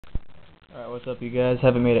Alright, what's up you guys?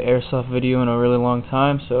 Haven't made an airsoft video in a really long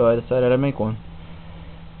time, so I decided I'd make one.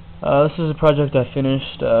 This is a project I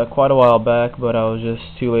finished quite a while back, but I was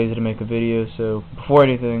just too lazy to make a video, so before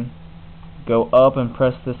anything, go up and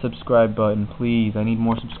press the subscribe button, please. I need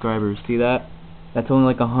more subscribers. See that? That's only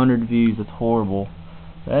like 100 views. That's horrible.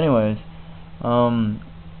 But anyways,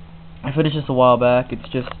 I finished this a while back. It's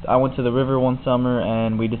just, I went to the river one summer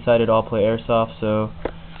and we decided to all play airsoft, so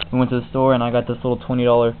we went to the store and I got this little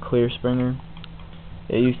 $20 clear springer.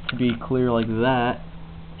 It used to be clear like that.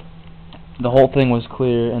 The whole thing was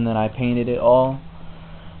clear, and then I painted it all.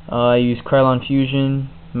 I used Krylon Fusion,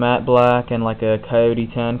 matte black, and like a coyote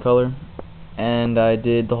tan color. And I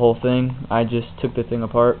did the whole thing. I just took the thing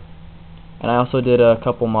apart. And I also did a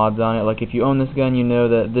couple mods on it. Like if you own this gun, you know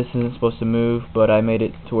that this isn't supposed to move, but I made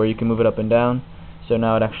it to where you can move it up and down. So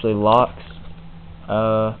now it actually locks.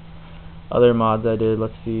 Other mods I did,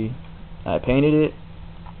 let's see, I painted it,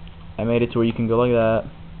 I made it to where you can go like that.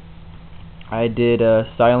 I did a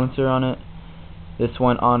silencer on it. This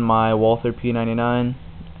went on my Walther P99,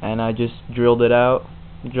 and I just drilled out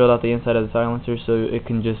the inside of the silencer so it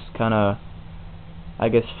can just kinda, I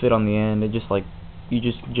guess, fit on the end. It just like, you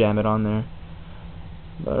just jam it on there.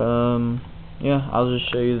 But yeah, I'll just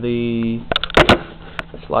show you the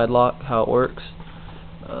slide lock, how it works.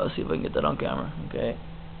 Let's see if I can get that on camera. Okay.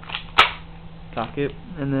 Cock it,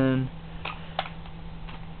 and then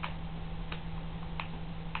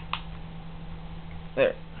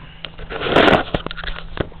there.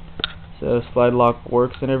 So slide lock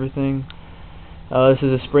works and everything. This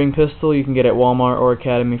is a spring pistol you can get at Walmart or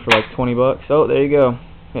Academy for like 20 bucks. Oh, there you go.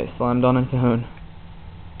 It slammed on its own.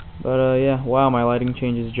 But yeah, wow, my lighting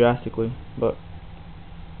changes drastically. But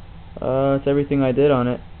that's everything I did on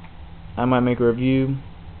it. I might make a review.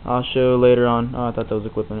 I'll show later on. Oh, I thought that was a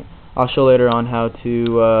clip in it. I'll show later on how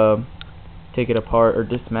to take it apart or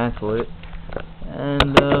dismantle it.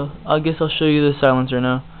 And I guess I'll show you the silencer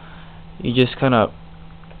now. You just kind of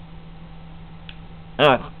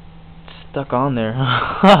stuck on there.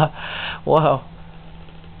 Wow.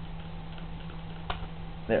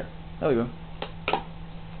 There we go.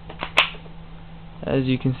 As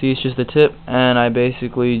you can see, it's just the tip, and I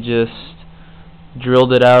basically just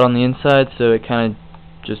drilled it out on the inside, so it kind of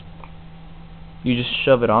just, you just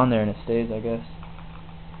shove it on there and it stays, I guess.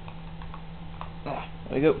 There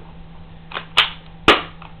we go.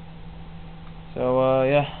 So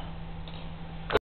yeah,